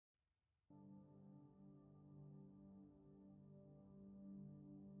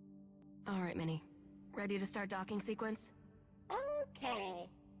All right, Minnie. Ready to start docking sequence? Okay.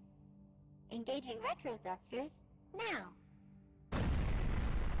 Engaging retro thrusters now.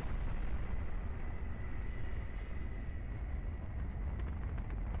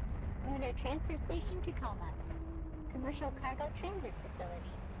 Lunar Transfer Station Tacoma. Commercial cargo transit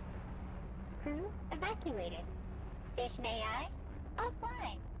facility. Crew evacuated. Station AI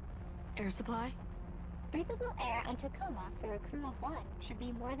offline. Air supply? Breathable air on Tacoma for a crew of 1 should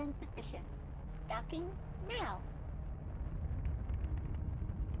be more than sufficient. Docking now.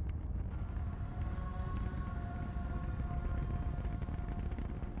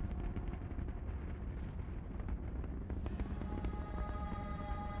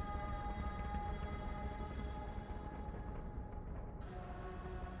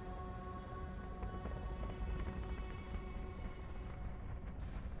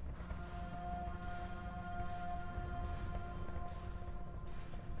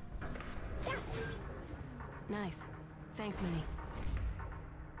 Nice. Thanks, Minnie.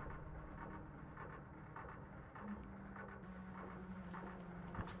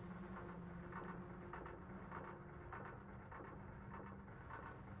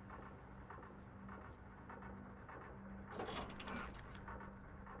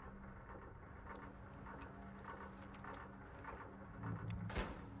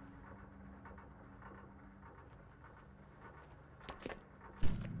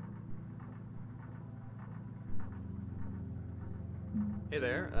 Hey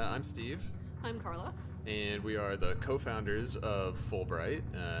there, I'm Steve, I'm Carla. and we are the co-founders of Fulbright,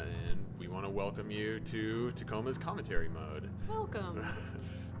 and we want to welcome you to Tacoma's commentary mode. Welcome.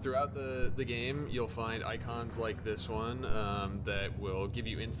 Throughout the game, you'll find icons like this one that will give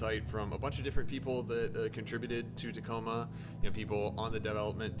you insight from a bunch of different people that contributed to Tacoma. You know, people on the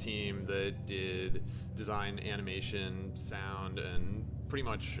development team that did design, animation, sound, and pretty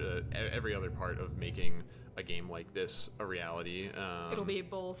much every other part of making a game like this a reality. It'll be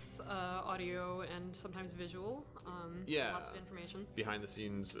both audio and sometimes visual. Yeah. So lots of information. Behind the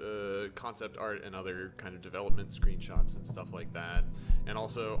scenes concept art and other kind of development screenshots and stuff like that. And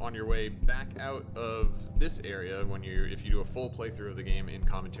also on your way back out of this area, if you do a full playthrough of the game in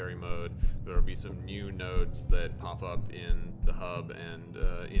commentary mode, there will be some new nodes that pop up in the hub and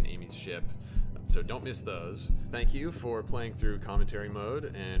in Amy's ship. So don't miss those. Thank you for playing through commentary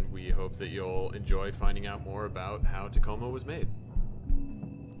mode, and we hope that you'll enjoy finding out more about how Tacoma was made.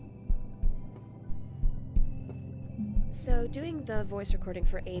 So doing the voice recording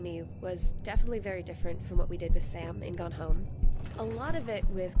for Amy was definitely very different from what we did with Sam in Gone Home. A lot of it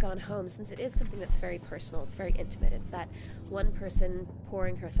with Gone Home, since it is something that's very personal, it's very intimate, it's that one person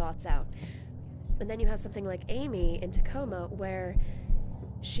pouring her thoughts out. And then you have something like Amy in Tacoma where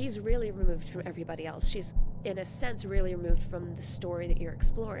she's really removed from everybody else. She's, in a sense, really removed from the story that you're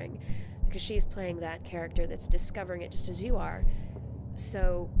exploring, because she's playing that character that's discovering it just as you are.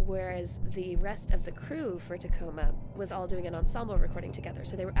 So, whereas the rest of the crew for Tacoma was all doing an ensemble recording together,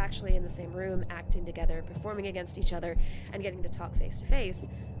 so they were actually in the same room, acting together, performing against each other, and getting to talk face to face,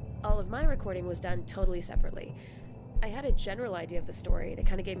 all of my recording was done totally separately. I had a general idea of the story. They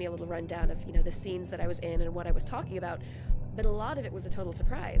kind of gave me a little rundown of, the scenes that I was in and what I was talking about, but a lot of it was a total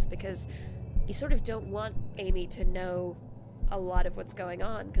surprise, because you sort of don't want Amy to know a lot of what's going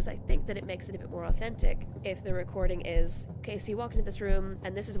on, because I think that it makes it a bit more authentic if the recording is, okay, so you walk into this room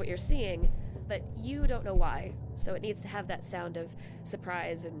and this is what you're seeing, but you don't know why. So it needs to have that sound of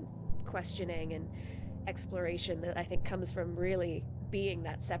surprise and questioning and exploration that I think comes from really being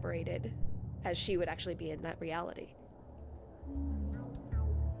that separated as she would actually be in that reality.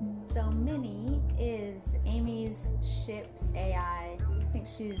 So Minnie is Amy's ship's AI. I think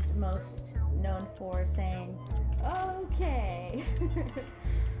she's most known for saying, okay.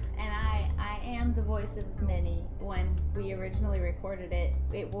 And I am the voice of Minnie. When we originally recorded it,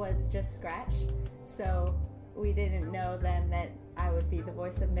 it was just Scratch. So we didn't know then that I would be the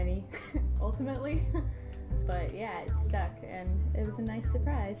voice of Minnie, ultimately. But yeah, it stuck, and it was a nice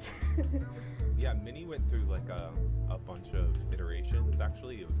surprise. Yeah, Minnie went through like a bunch of iterations.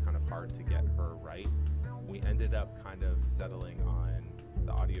 Actually, it was kind of hard to get her right. We ended up kind of settling on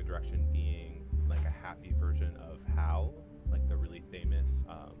the audio direction being like a happy version of Hal, like the really famous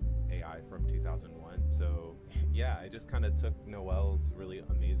AI from 2001. So yeah, I just kind of took Noelle's really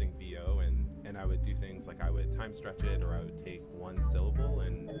amazing VO and I would do things like I would time stretch it, or I would take one syllable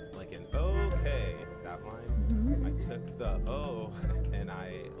and like an okay, that line, I took the oh and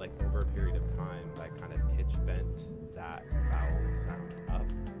I, like over a period of time, I kind of pitch bent that vowel sound up.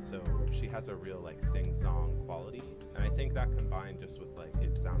 So she has a real like sing-song quality, and I think that combined just with like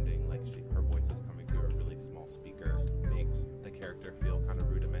it sounding like her voice is coming through a really small speaker makes the character feel kind of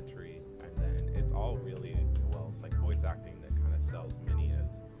rudimentary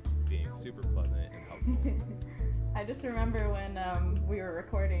I just remember when we were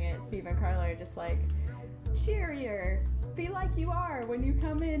recording it, Steve and Carla are just like, cheerier, be like you are when you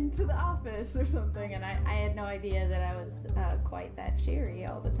come into the office or something, and I had no idea that I was quite that cheery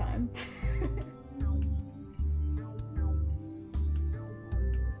all the time.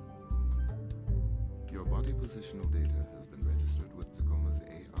 Your body positional data has been registered with Tacoma's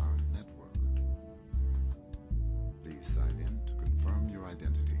AR network. Please sign in to confirm your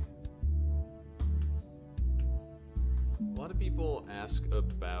identity. A lot of people ask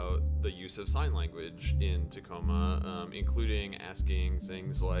about the use of sign language in Tacoma, including asking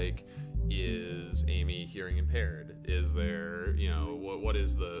things like, is Amy hearing impaired? Is there, what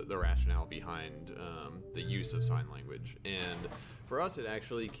is the rationale behind the use of sign language? And for us, it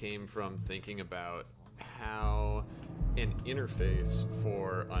actually came from thinking about how an interface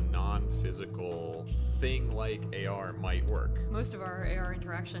for a non-physical thing like AR might work. Most of our AR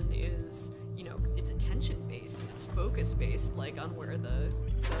interaction is, it's attention-based, it's focus-based, like on where the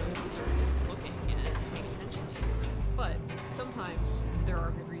user is looking and paying attention to. But sometimes there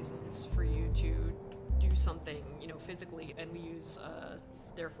are good reasons for you to do something, physically, and we use,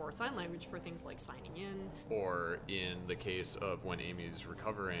 therefore, sign language for things like signing in. Or in the case of when Amy's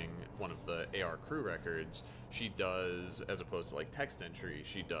recovering one of the AR crew records, she does, as opposed to like text entry,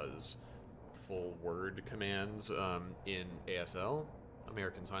 she does full word commands in ASL,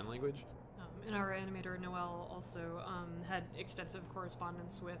 American Sign Language. And our animator, Noelle, also had extensive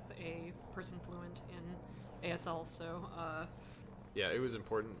correspondence with a person fluent in ASL, so... Yeah, it was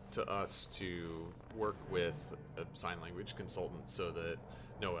important to us to work with a sign language consultant so that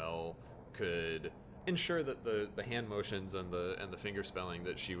Noelle could ensure that the hand motions and the finger spelling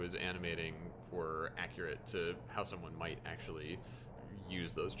that she was animating were accurate to how someone might actually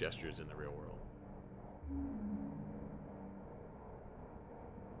use those gestures in the real world.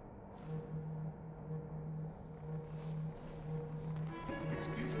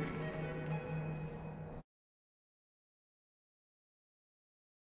 Excuse me.